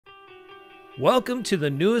Welcome to the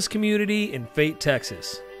newest community in Fate,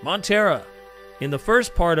 Texas, Monterra. In the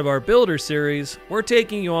first part of our Builder series, we're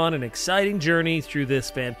taking you on an exciting journey through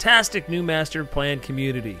this fantastic new master plan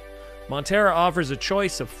community. Monterra offers a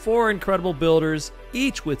choice of 4 incredible builders,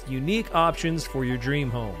 each with unique options for your dream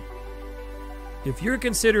home. If you're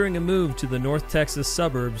considering a move to the North Texas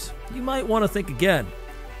suburbs, you might want to think again.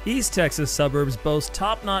 East Texas suburbs boast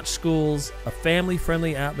top-notch schools, a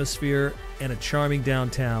family-friendly atmosphere, and a charming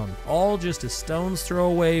downtown, all just a stone's throw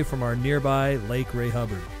away from our nearby Lake Ray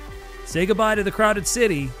Hubbard. Say goodbye to the crowded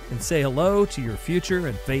city and say hello to your future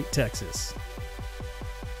in Fate, Texas.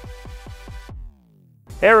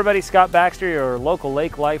 Hey everybody, Scott Baxter, your local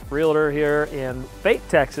lake life realtor here in Fate,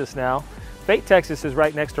 Texas now. Fate, Texas is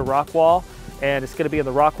right next to Rockwall, and it's going to be in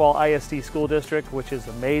the Rockwall ISD School District, which is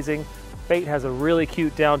amazing. Fate has a really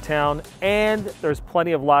cute downtown, and there's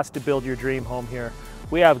plenty of lots to build your dream home here.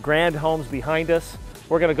 We have grand homes behind us.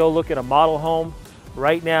 We're going to go look at a model home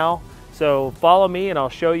right now. So follow me and I'll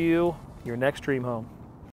show you your next dream home.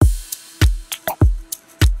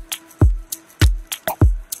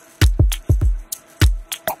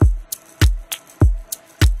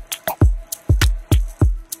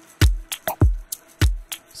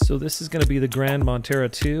 So this is going to be the Grand Monterra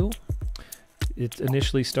II. It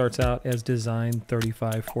initially starts out as design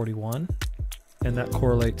 3541, and that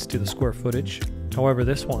correlates to the square footage. However,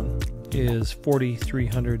 this one is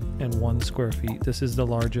 4,301 square feet. This is the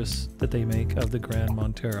largest that they make of the Grand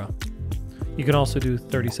Monterra. You can also do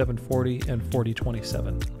 3740 and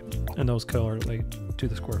 4027, and those correlate to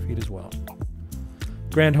the square feet as well.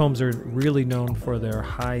 Grand homes are really known for their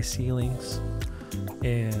high ceilings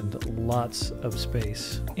and lots of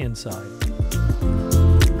space inside.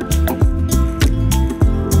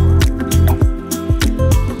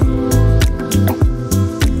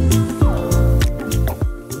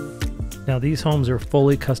 Now these homes are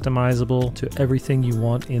fully customizable to everything you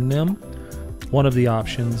want in them. One of the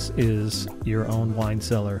options is your own wine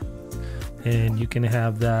cellar, and you can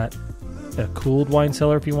have that a cooled wine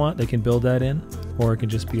cellar if you want. They can build that in, or it can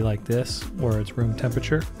just be like this where it's room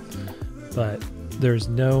temperature, but there's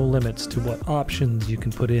no limits to what options you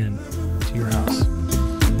can put in to your house.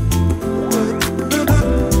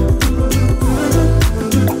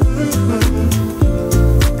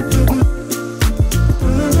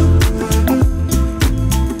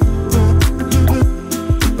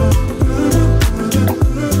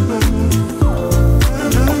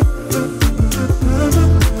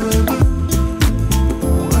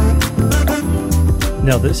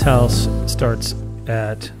 Now this house starts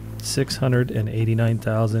at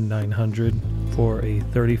 $689,900 for a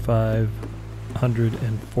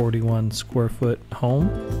 3,541 square foot home,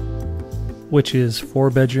 which is 4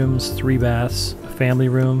 bedrooms, 3 baths, a family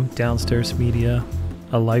room, downstairs media,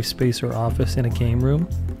 a life space or office, and a game room.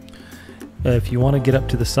 If you want to get up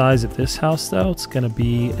to the size of this house though, it's going to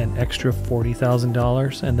be an extra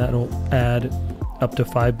 $40,000, and that'll add up to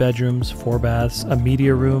 5 bedrooms, 4 baths, a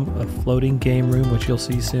media room, a floating game room, which you'll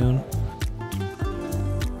see soon.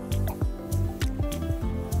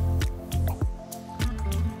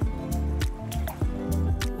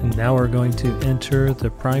 And now we're going to enter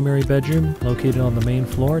the primary bedroom located on the main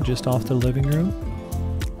floor just off the living room.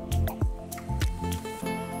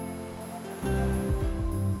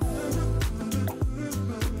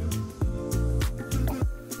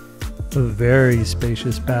 A very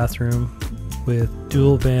spacious bathroom with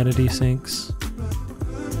dual vanity sinks,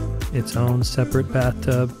 its own separate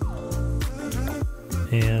bathtub,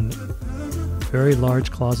 and very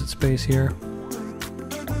large closet space here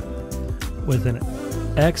with an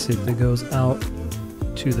exit that goes out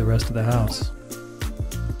to the rest of the house.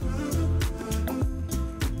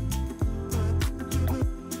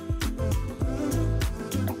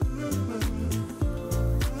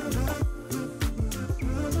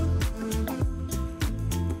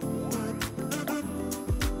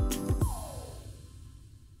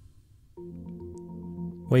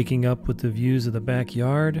 Waking up with the views of the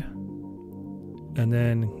backyard, and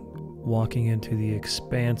then walking into the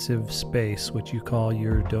expansive space which you call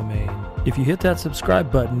your domain. If you hit that subscribe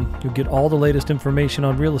button, you'll get all the latest information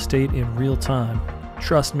on real estate in real time.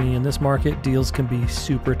 Trust me, in this market, deals can be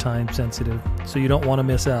super time sensitive, so you don't want to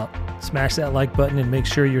miss out. Smash that like button and make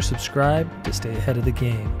sure you're subscribed to stay ahead of the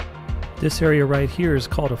game. This area right here is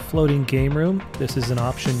called a floating game room. This is an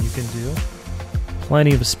option you can do.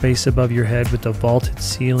 Plenty of space above your head with the vaulted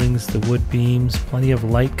ceilings, the wood beams, plenty of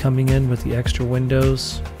light coming in with the extra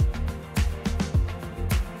windows.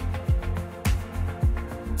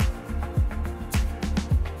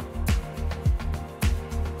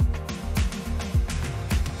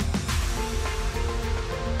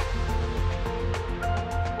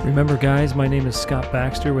 Remember guys, my name is Scott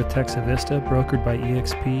Baxter with Texavista, brokered by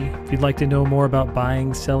eXp. If you'd like to know more about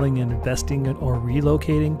buying, selling, and investing or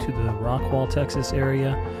relocating to the Rockwall, Texas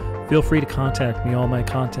area, feel free to contact me. All my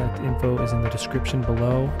contact info is in the description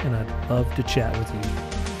below, and I'd love to chat with you.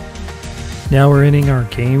 Now we're in our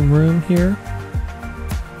game room here.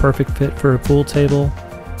 Perfect fit for a pool table.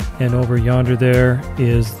 And over yonder there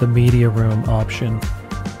is the media room option.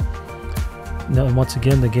 Now, and once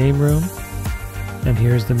again, the game room. And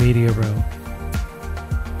here's the media room.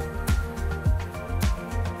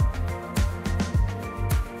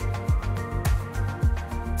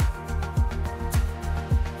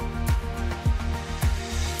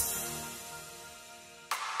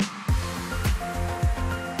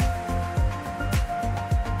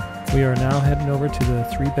 We are now heading over to the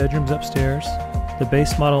 3 bedrooms upstairs. The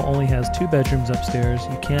base model only has 2 bedrooms upstairs.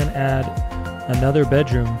 You can add another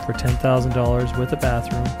bedroom for $10,000 with a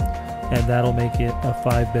bathroom, and that'll make it a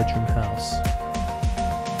 5-bedroom house.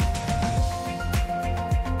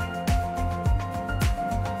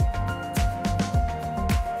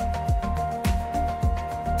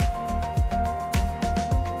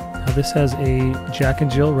 Now this has a Jack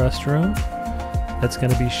and Jill restroom that's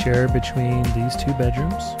going to be shared between these 2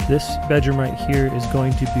 bedrooms. This bedroom right here is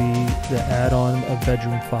going to be the add-on of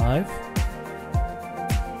bedroom 5.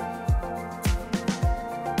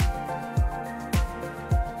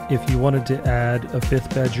 If you wanted to add a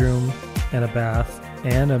 5th bedroom and a bath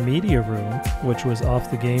and a media room, which was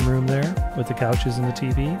off the game room there with the couches and the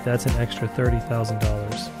TV, that's an extra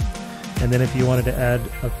 $30,000. And then if you wanted to add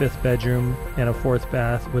a 5th bedroom and a 4th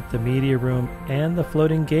bath with the media room and the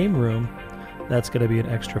floating game room, that's going to be an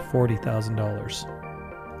extra $40,000.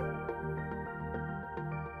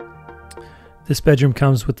 This bedroom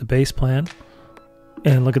comes with the base plan.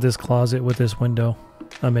 And look at this closet with this window.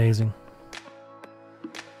 Amazing.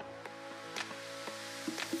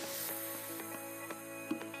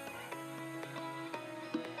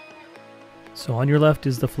 So on your left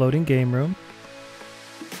is the floating game room.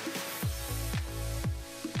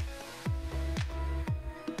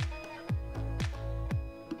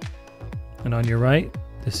 And on your right,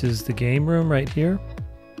 this is the game room right here.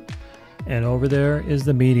 And over there is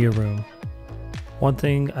the media room. One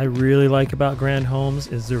thing I really like about Grand Homes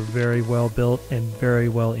is they're very well built and very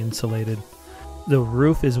well insulated. The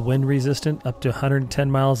roof is wind resistant up to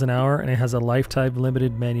 110 miles an hour, and it has a lifetime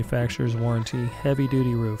limited manufacturer's warranty, heavy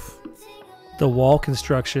duty roof. The wall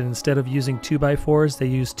construction, instead of using 2x4s, they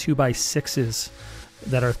use 2x6s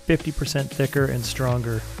that are 50% thicker and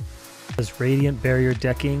stronger. Has radiant barrier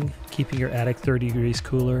decking, keeping your attic 30 degrees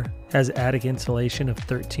cooler. Has attic insulation of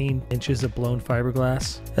 13 inches of blown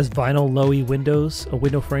fiberglass. Has vinyl low-E windows, a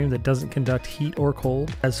window frame that doesn't conduct heat or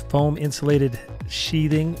cold. Has foam insulated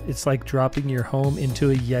sheathing. It's like dropping your home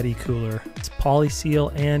into a Yeti cooler. It's poly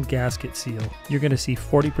seal and gasket seal. You're going to see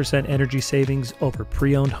 40% energy savings over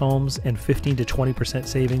pre-owned homes and 15 to 20%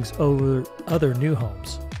 savings over other new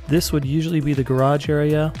homes. This would usually be the garage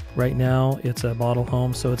area. Right now it's a model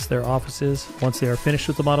home, so it's their offices. Once they are finished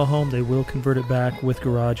with the model home, they will convert it back with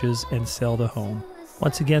garages and sell the home.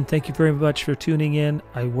 Once again, thank you very much for tuning in.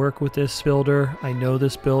 I work with this builder. I know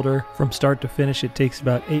this builder. From start to finish, it takes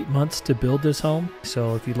about 8 months to build this home.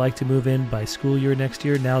 So if you'd like to move in by school year next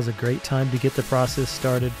year, now's a great time to get the process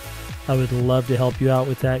started. I would love to help you out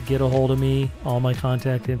with that. Get a hold of me. All my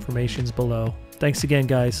contact information's below. Thanks again,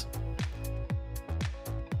 guys.